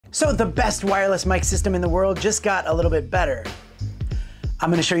So the best wireless mic system in the world just got a little bit better. I'm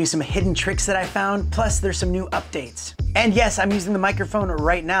gonna show you some hidden tricks that I found, plus there's some new updates. And yes, I'm using the microphone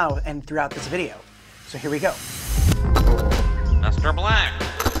right now and throughout this video. So here we go. Mr. Black.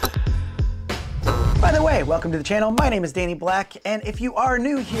 By the way, welcome to the channel. My name is Danny Black, and if you are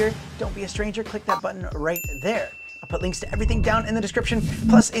new here, don't be a stranger, click that button right there. I'll put links to everything down in the description,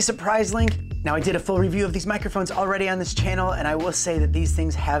 plus a surprise link. Now, I did a full review of these microphones already on this channel, and I will say that these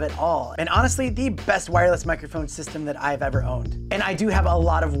things have it all. And honestly, the best wireless microphone system that I've ever owned. And I do have a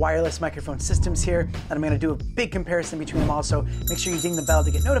lot of wireless microphone systems here, and I'm gonna do a big comparison between them all, so make sure you ding the bell to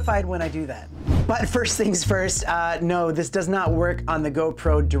get notified when I do that. But first things first, no, this does not work on the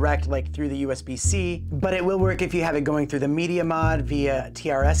GoPro direct, like through the USB-C, but it will work if you have it going through the media mod via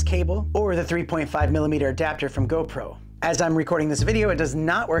TRS cable, or the 3.5mm adapter from GoPro. As I'm recording this video, it does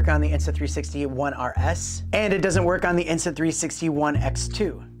not work on the Insta360 One RS, and it doesn't work on the Insta360 One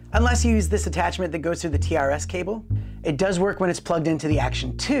X2. Unless you use this attachment that goes through the TRS cable. It does work when it's plugged into the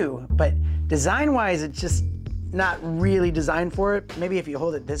Action 2, but design-wise, it's just not really designed for it. Maybe if you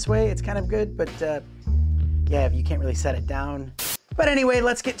hold it this way, it's kind of good, but yeah, you can't really set it down. But anyway,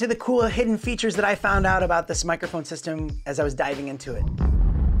 let's get to the cool hidden features that I found out about this microphone system as I was diving into it.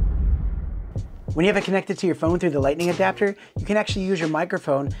 When you have it connected to your phone through the lightning adapter, you can actually use your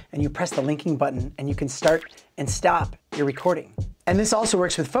microphone and you press the linking button and you can start and stop your recording. And this also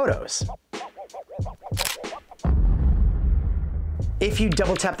works with photos. If you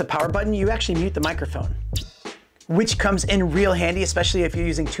double tap the power button, you actually mute the microphone, which comes in real handy, especially if you're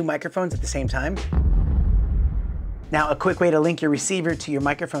using two microphones at the same time. Now, a quick way to link your receiver to your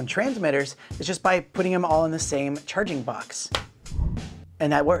microphone transmitters is just by putting them all in the same charging box.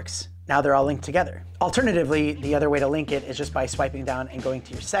 And that works. Now they're all linked together. Alternatively, the other way to link it is just by swiping down and going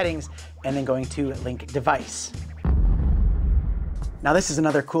to your settings and then going to link device. Now this is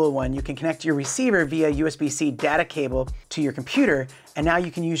another cool one. You can connect your receiver via USB-C data cable to your computer, and now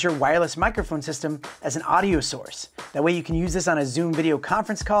you can use your wireless microphone system as an audio source. That way you can use this on a Zoom video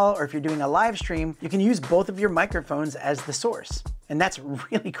conference call, or if you're doing a live stream, you can use both of your microphones as the source. And that's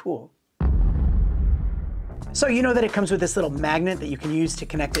really cool. So you know that it comes with this little magnet that you can use to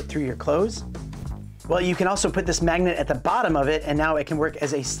connect it through your clothes? Well, you can also put this magnet at the bottom of it, and now it can work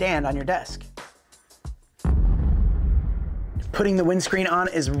as a stand on your desk. Putting the windscreen on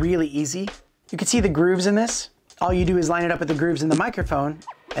is really easy. You can see the grooves in this. All you do is line it up with the grooves in the microphone,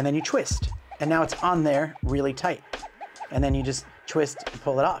 and then you twist. And now it's on there really tight. And then you just twist and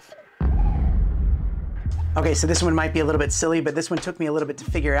pull it off. Okay, so this one might be a little bit silly, but this one took me a little bit to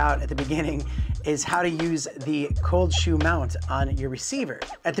figure out at the beginning, is how to use the cold shoe mount on your receiver.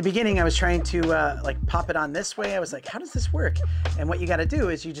 At the beginning, I was trying to like pop it on this way. I was like, how does this work? And what you gotta do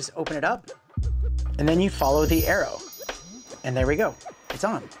is you just open it up and then you follow the arrow. And there we go, it's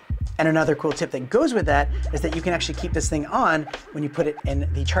on. And another cool tip that goes with that is that you can actually keep this thing on when you put it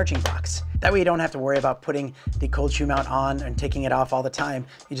in the charging box. That way you don't have to worry about putting the cold shoe mount on and taking it off all the time.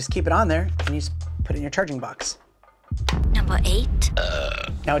 You just keep it on there and you just put it in your charging box. Number 8.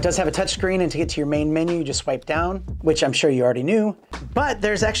 Now it does have a touch screen, and to get to your main menu, you just swipe down, which I'm sure you already knew, but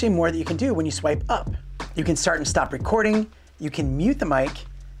there's actually more that you can do when you swipe up. You can start and stop recording, you can mute the mic,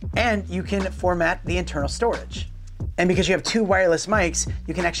 and you can format the internal storage. And because you have two wireless mics,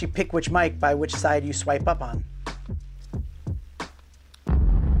 you can actually pick which mic by which side you swipe up on.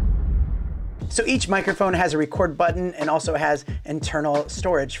 So each microphone has a record button and also has internal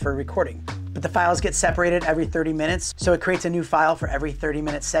storage for recording. But the files get separated every 30 minutes, so it creates a new file for every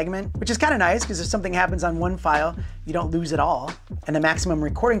 30-minute segment, which is kind of nice because if something happens on one file, you don't lose it all. And the maximum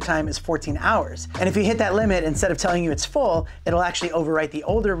recording time is 14 hours. And if you hit that limit, instead of telling you it's full, it'll actually overwrite the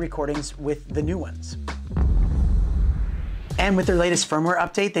older recordings with the new ones. And with their latest firmware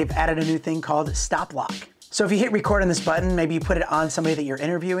update, they've added a new thing called Stop Lock. So if you hit record on this button, maybe you put it on somebody that you're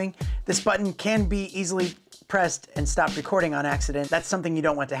interviewing, this button can be easily pressed and stop recording on accident. That's something you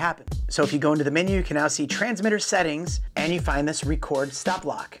don't want to happen. So if you go into the menu, you can now see transmitter settings, and you find this record stop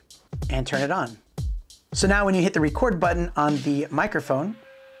lock and turn it on. So now when you hit the record button on the microphone,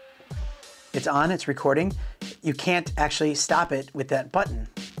 it's on, it's recording. You can't actually stop it with that button.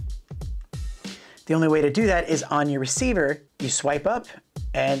 The only way to do that is on your receiver. You swipe up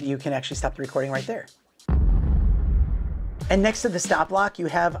and you can actually stop the recording right there. And next to the stop lock, you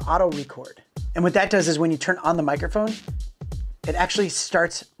have auto record. And what that does is when you turn on the microphone, it actually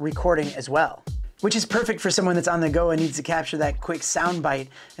starts recording as well, which is perfect for someone that's on the go and needs to capture that quick sound bite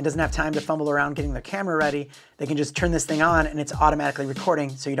and doesn't have time to fumble around getting their camera ready. They can just turn this thing on and it's automatically recording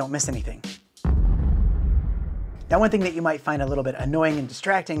so you don't miss anything. Now, one thing that you might find a little bit annoying and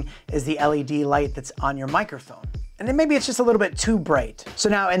distracting is the LED light that's on your microphone. And then maybe it's just a little bit too bright. So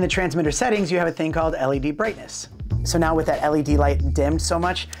now in the transmitter settings, you have a thing called LED brightness. So now with that LED light dimmed so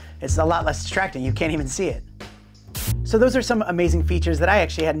much, it's a lot less distracting. You can't even see it. So those are some amazing features that I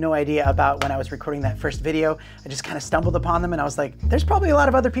actually had no idea about when I was recording that first video. I just kind of stumbled upon them and I was like, there's probably a lot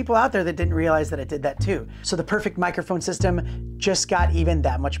of other people out there that didn't realize that it did that too. So the perfect microphone system just got even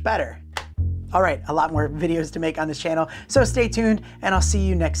that much better. All right, a lot more videos to make on this channel, so stay tuned and I'll see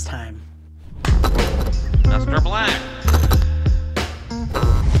you next time. Mr. Black.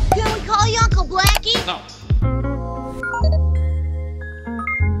 Can we call you Uncle Blackie? No.